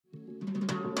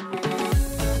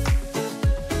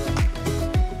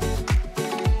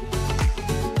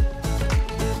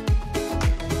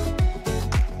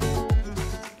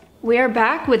we are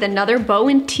back with another Bo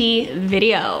Tee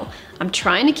video. I'm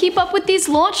trying to keep up with these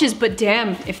launches, but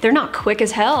damn, if they're not quick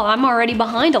as hell, I'm already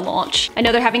behind a launch. I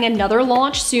know they're having another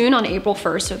launch soon on April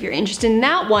 1st, so if you're interested in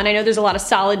that one, I know there's a lot of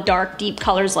solid, dark, deep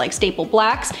colors like staple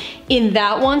blacks in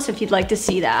that one, so if you'd like to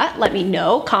see that, let me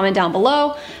know, comment down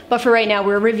below. But for right now,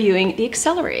 we're reviewing the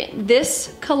Accelerate.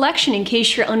 This collection, in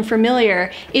case you're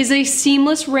unfamiliar, is a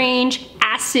seamless range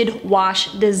acid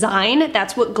wash design.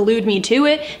 That's what glued me to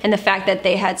it, and the fact that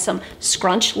they had some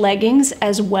scrunch leggings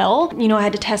as well. You know, I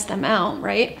had to test them out,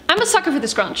 right? I'm a sucker for the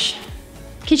scrunch.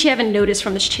 In case you haven't noticed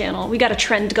from this channel, we got a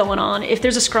trend going on. If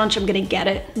there's a scrunch, I'm gonna get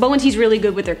it. Bo Tee's really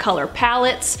good with their color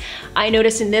palettes. I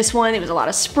noticed in this one, there was a lot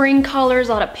of spring colors,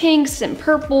 a lot of pinks and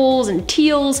purples and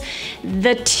teals.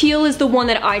 The teal is the one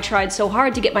that I tried so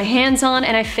hard to get my hands on,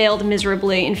 and I failed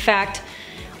miserably. In fact,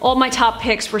 all my top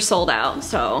picks were sold out,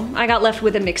 so I got left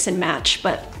with a mix and match,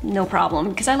 but no problem,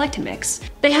 because I like to mix.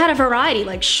 They had a variety,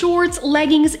 like shorts,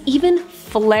 leggings, even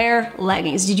flare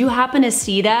leggings. Did you happen to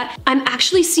see that? I'm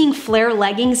actually seeing flare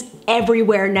leggings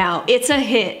everywhere now. It's a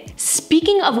hit.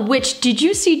 Speaking of which, did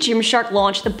you see Gymshark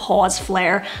launch the Pause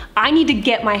Flare? I need to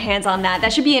get my hands on that.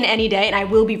 That should be in any day, and I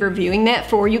will be reviewing that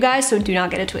for you guys, so do not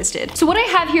get it twisted. So what I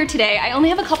have here today, I only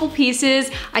have a couple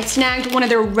pieces. I snagged one of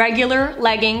their regular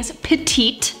leggings,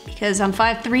 petite, because I'm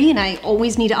 5'3" and I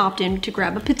always need to opt in to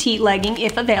grab a petite legging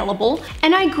if available.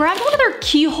 And I grabbed one of their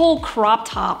keyhole crop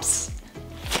tops.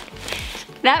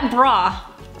 That bra,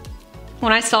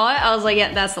 when I saw it, I was like,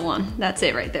 yeah, that's the one. That's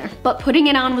it right there. But putting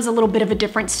it on was a little bit of a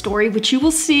different story, which you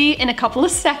will see in a couple of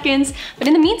seconds. But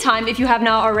in the meantime, if you have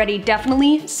not already,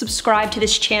 definitely subscribe to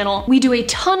this channel. We do a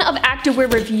ton of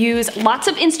activewear reviews, lots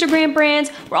of Instagram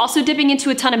brands. We're also dipping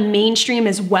into a ton of mainstream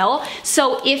as well.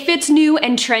 So if it's new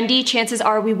and trendy, chances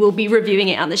are we will be reviewing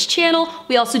it on this channel.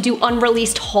 We also do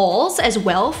unreleased hauls as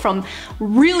well from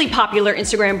really popular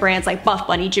Instagram brands like Buff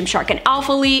Bunny, Gymshark, and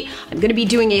Alpha Elite. I'm gonna be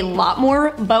doing a lot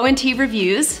more Bo Tee reviews,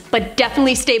 but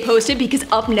definitely stay posted because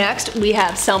up next we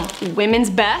have some women's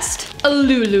best, a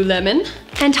Lululemon,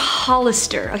 and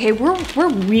Hollister. Okay, we're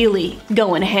really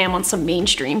going ham on some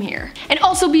mainstream here. And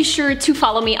also be sure to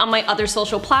follow me on my other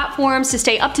social platforms to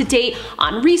stay up to date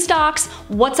on restocks,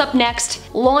 what's up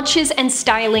next, launches, and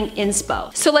styling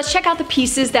inspo. So let's check out the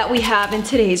pieces that we have in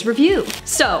today's review.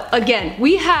 So again,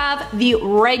 we have the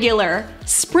regular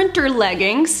sprinter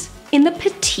leggings in the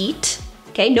petite.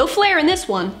 Okay, no flare in this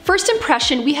one. First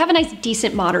impression, we have a nice,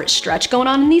 decent, moderate stretch going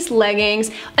on in these leggings.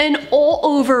 An all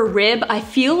over rib, I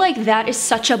feel like that is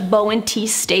such a Bo Tee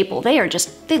staple.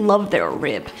 They love their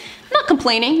rib. I'm not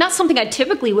complaining, not something I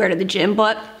typically wear to the gym,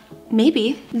 but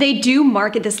maybe. They do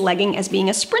market this legging as being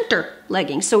a sprinter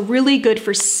legging, so really good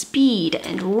for speed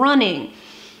and running.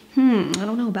 I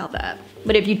don't know about that.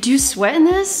 But if you do sweat in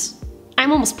this,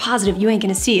 I'm almost positive you ain't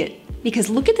gonna see it.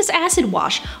 Because look at this acid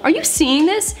wash. Are you seeing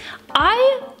this?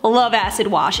 I love acid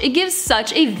wash. It gives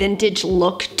such a vintage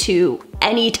look to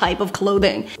any type of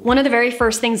clothing. One of the very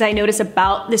first things I noticed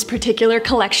about this particular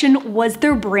collection was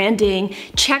their branding.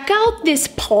 Check out this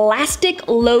plastic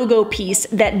logo piece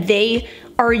that they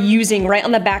are using right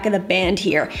on the back of the band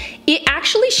here. It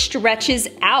actually stretches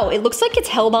out. It looks like it's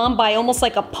held on by almost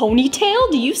like a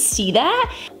ponytail. Do you see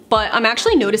that? But I'm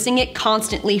actually noticing it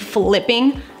constantly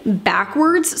flipping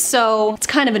backwards, so it's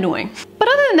kind of annoying. But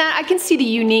other than that, I can see the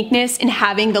uniqueness in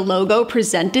having the logo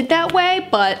presented that way,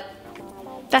 but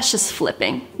that's just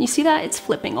flipping. You see that? It's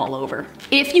flipping all over.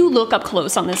 If you look up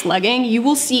close on this legging, you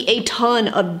will see a ton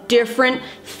of different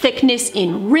thickness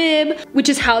in rib, which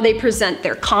is how they present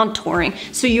their contouring.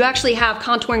 So you actually have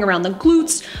contouring around the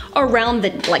glutes, around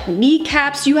the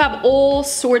kneecaps. You have all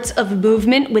sorts of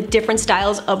movement with different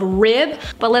styles of rib.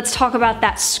 But let's talk about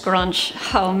that scrunch.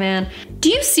 Oh man. Do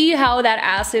you see how that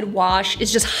acid wash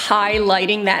is just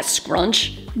highlighting that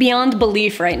scrunch? Beyond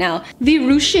belief right now. The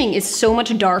ruching is so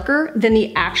much darker than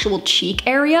the actual cheek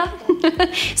area.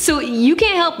 So you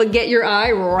can't help but get your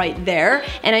eye right there.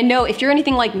 And I know if you're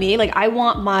anything like me, like I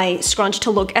want my scrunch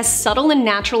to look as subtle and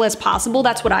natural as possible.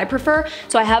 That's what I prefer.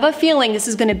 So I have a feeling this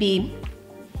is definitely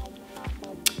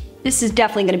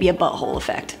gonna be a butthole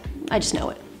effect. I just know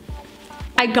it.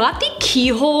 I got the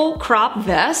keyhole crop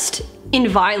vest in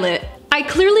violet. I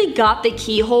clearly got the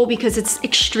keyhole because it's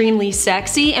extremely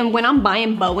sexy, and when I'm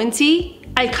buying Bo Tee,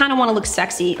 I kind of want to look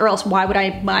sexy, or else why would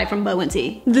I buy from Bo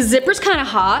Tee? The zipper's kind of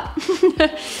hot,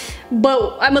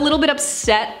 but I'm a little bit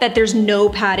upset that there's no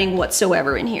padding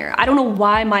whatsoever in here. I don't know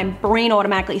why my brain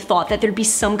automatically thought that there'd be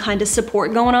some kind of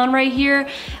support going on right here.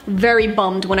 Very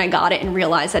bummed when I got it and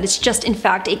realized that it's just in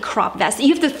fact a crop vest. You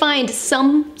have to find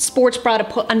some sports bra to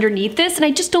put underneath this, and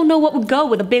I just don't know what would go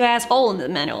with a big ass hole in the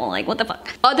middle. Like, what the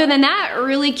fuck? Other than that,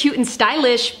 really cute and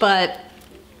stylish, but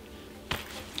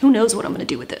Who knows what I'm gonna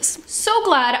do with this. So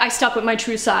glad I stuck with my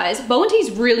true size. Bo Tee's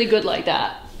really good like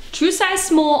that. True size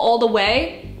small all the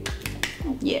way.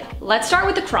 Yeah, let's start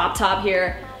with the crop top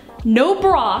here. No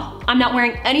bra, I'm not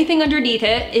wearing anything underneath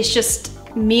it. It's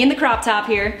just me in the crop top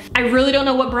here. I really don't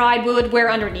know what bra I would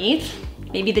wear underneath.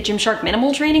 Maybe the Gymshark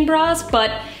minimal training bras, but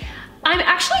I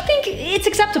actually think it's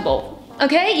acceptable.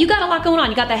 Okay, you got a lot going on.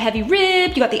 You got that heavy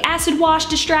rib, you got the acid wash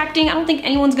distracting. I don't think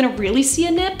anyone's gonna really see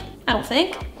a nip, I don't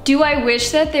think. Do I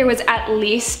wish that there was at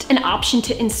least an option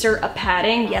to insert a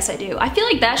padding? Yes, I do. I feel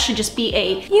like that should just be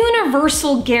a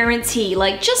universal guarantee.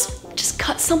 Like just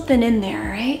cut something in there,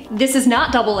 right? This is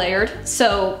not double layered,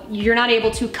 so you're not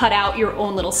able to cut out your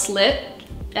own little slit.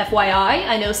 FYI,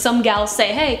 I know some gals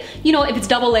say, hey, you know, if it's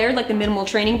double layered like the minimal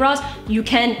training bras, you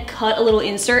can cut a little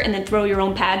insert and then throw your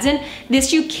own pads in.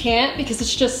 This you can't because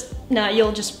it's just, nah,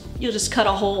 you'll just cut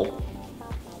a hole.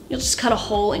 You'll just cut a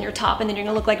hole in your top and then you're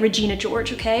gonna look like Regina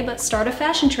George, okay? But start a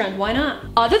fashion trend, why not?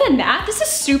 Other than that, this is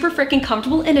super freaking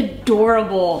comfortable and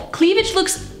adorable. Cleavage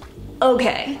looks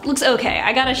okay, looks okay.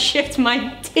 I gotta shift my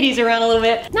titties around a little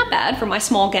bit. Not bad for my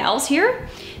small gals here.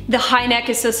 The high neck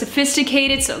is so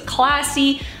sophisticated, so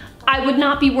classy. I would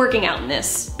not be working out in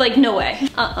this, like no way.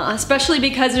 Especially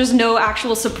because there's no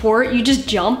actual support. You just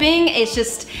jumping, it's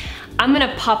just, I'm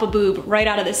gonna pop a boob right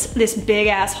out of this big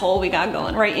ass hole we got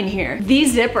going right in here. The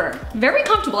zipper, very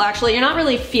comfortable actually. You're not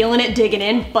really feeling it digging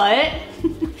in, but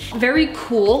very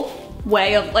cool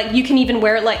way of like, you can even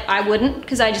wear it like I wouldn't,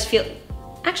 because I just feel,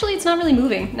 actually it's not really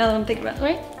moving now that I'm thinking about it,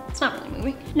 right? It's not really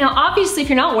moving. Now, obviously, if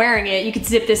you're not wearing it, you could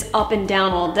zip this up and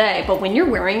down all day, but when you're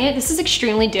wearing it, this is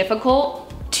extremely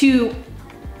difficult to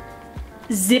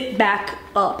zip back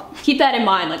up. Keep that in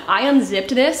mind. Like, I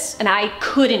unzipped this and I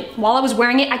couldn't, while I was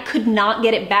wearing it, I could not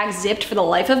get it back zipped for the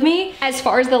life of me. As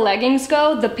far as the leggings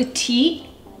go, the petite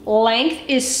length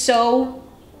is so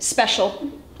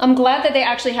special. I'm glad that they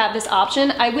actually have this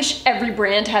option. I wish every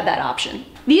brand had that option.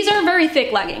 These are very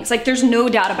thick leggings. Like, there's no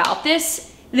doubt about this.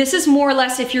 This is more or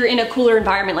less if you're in a cooler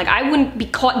environment. Like, I wouldn't be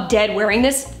caught dead wearing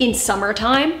this in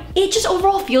summertime. It just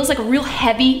overall feels like a real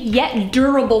heavy yet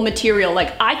durable material.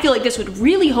 Like, I feel like this would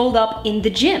really hold up in the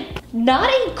gym. Not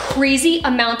a crazy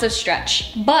amount of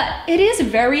stretch, but it is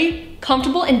very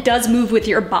comfortable and does move with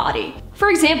your body. For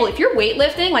example, if you're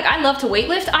weightlifting, like I love to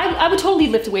weightlift, I would totally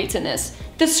lift weights in this.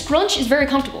 The scrunch is very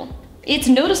comfortable. It's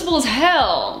noticeable as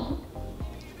hell,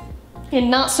 in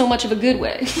not so much of a good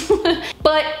way.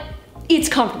 But it's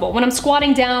comfortable. When I'm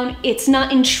squatting down, it's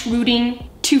not intruding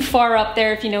too far up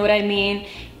there, if you know what I mean.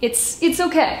 It's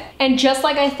okay. And just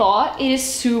like I thought, it is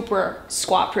super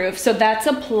squat proof, so that's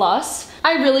a plus.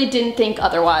 I really didn't think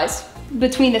otherwise.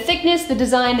 Between the thickness, the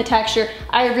design, the texture,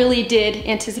 I really did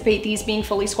anticipate these being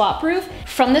fully squat proof.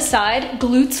 From the side,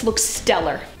 glutes look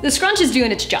stellar. The scrunch is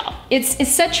doing its job. It's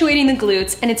accentuating the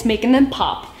glutes and it's making them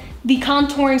pop. The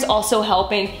contouring's also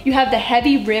helping. You have the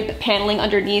heavy rib paneling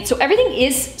underneath, so everything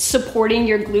is supporting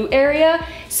your glute area.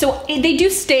 So they do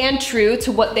stand true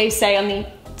to what they say on the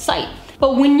site.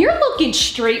 But when you're looking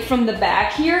straight from the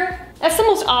back here, that's the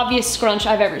most obvious scrunch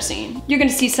I've ever seen. You're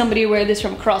gonna see somebody wear this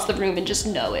from across the room and just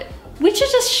know it. Which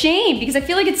is a shame, because I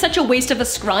feel like it's such a waste of a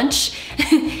scrunch.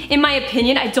 In my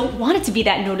opinion, I don't want it to be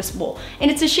that noticeable.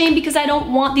 And it's a shame because I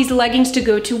don't want these leggings to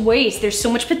go to waste. There's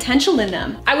so much potential in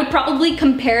them. I would probably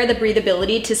compare the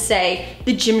breathability to, say,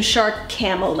 the Gymshark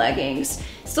KAMO leggings.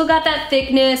 Still got that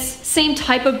thickness, same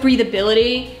type of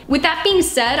breathability. With that being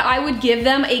said, I would give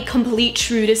them a complete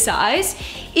true to size.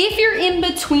 If you're in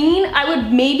between, I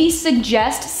would maybe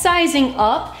suggest sizing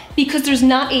up, because there's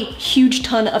not a huge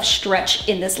ton of stretch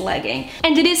in this legging.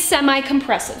 And it is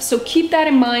semi-compressive, so keep that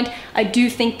in mind. I do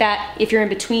think that if you're in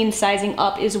between, sizing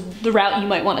up is the route you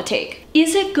might want to take.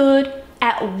 Is it good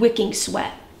at wicking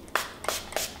sweat?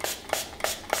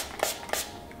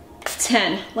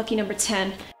 10, lucky number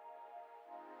 10.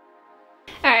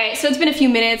 All right, so it's been a few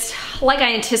minutes. Like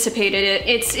I anticipated it,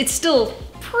 it's still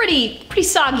pretty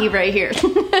soggy right here.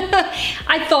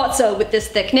 I thought so with this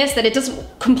thickness, that it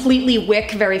doesn't completely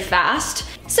wick very fast.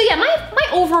 So yeah, my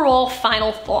overall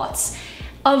final thoughts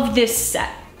of this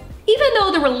set. Even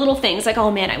though there were little things like,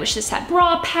 oh man, I wish this had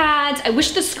bra pads. I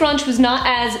wish the scrunch was not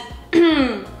as,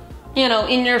 you know,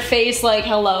 in your face like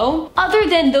hello. Other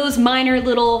than those minor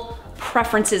little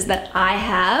preferences that I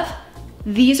have,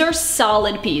 these are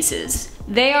solid pieces.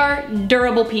 They are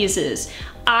durable pieces.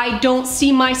 I don't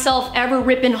see myself ever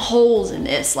ripping holes in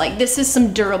this. Like, this is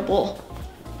some durable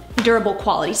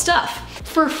quality stuff.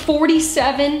 For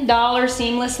 $47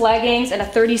 seamless leggings and a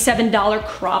 $37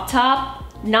 crop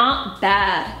top, not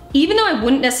bad. Even though I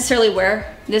wouldn't necessarily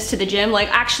wear this to the gym, like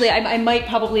actually I might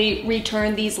probably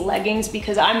return these leggings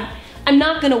because I'm I'm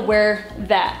not gonna wear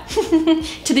that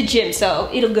to the gym, so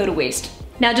it'll go to waste.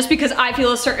 Now, just because I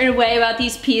feel a certain way about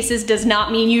these pieces does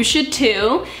not mean you should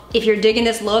too. If you're digging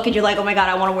this look and you're like, oh my God,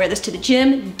 I wanna wear this to the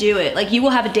gym, do it. Like, you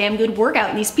will have a damn good workout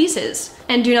in these pieces.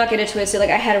 And do not get it twisted, like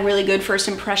I had a really good first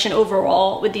impression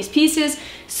overall with these pieces,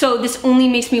 so this only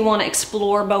makes me wanna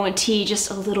explore Bo Tee just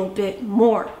a little bit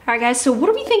more. All right guys, so what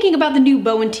are we thinking about the new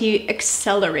Bo Tee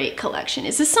Accelerate collection?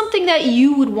 Is this something that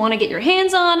you would wanna get your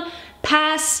hands on?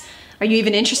 Pass? Are you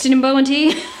even interested in Bo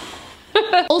Tee?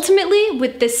 Ultimately,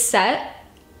 with this set,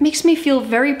 makes me feel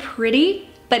very pretty,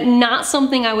 but not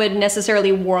something I would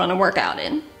necessarily want to work out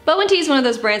in. Bo Tee is one of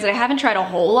those brands that I haven't tried a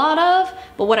whole lot of,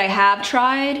 but what I have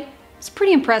tried, it's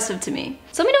pretty impressive to me.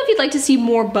 So let me know if you'd like to see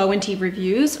more Bo Tee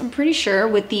reviews. I'm pretty sure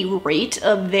with the rate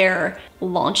of their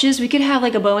launches, we could have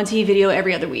like a Bo Tee video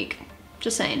every other week.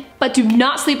 Just saying. But do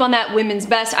not sleep on that women's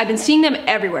best. I've been seeing them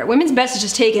everywhere. Women's best is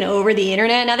just taking over the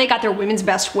internet. Now they got their women's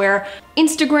best wear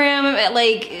Instagram,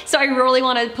 like, so I really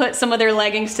want to put some of their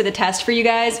leggings to the test for you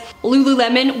guys.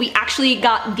 Lululemon, we actually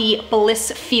got the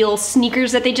Bliss Feel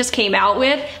sneakers that they just came out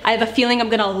with. I have a feeling I'm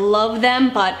gonna love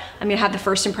them, but I'm gonna have the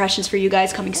first impressions for you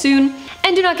guys coming soon.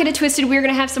 And do not get it twisted, we're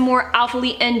gonna have some more Alpha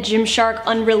Lee and Gymshark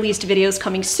unreleased videos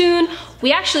coming soon.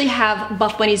 We actually have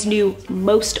Buff Bunny's new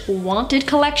Most Wanted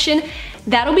collection.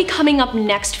 That'll be coming up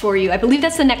next for you. I believe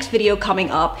that's the next video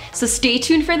coming up, so stay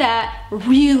tuned for that.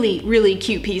 Really, really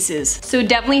cute pieces. So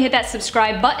definitely hit that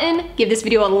subscribe button. Give this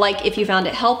video a like if you found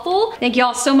it helpful. Thank you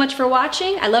all so much for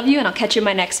watching. I love you, and I'll catch you in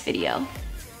my next video.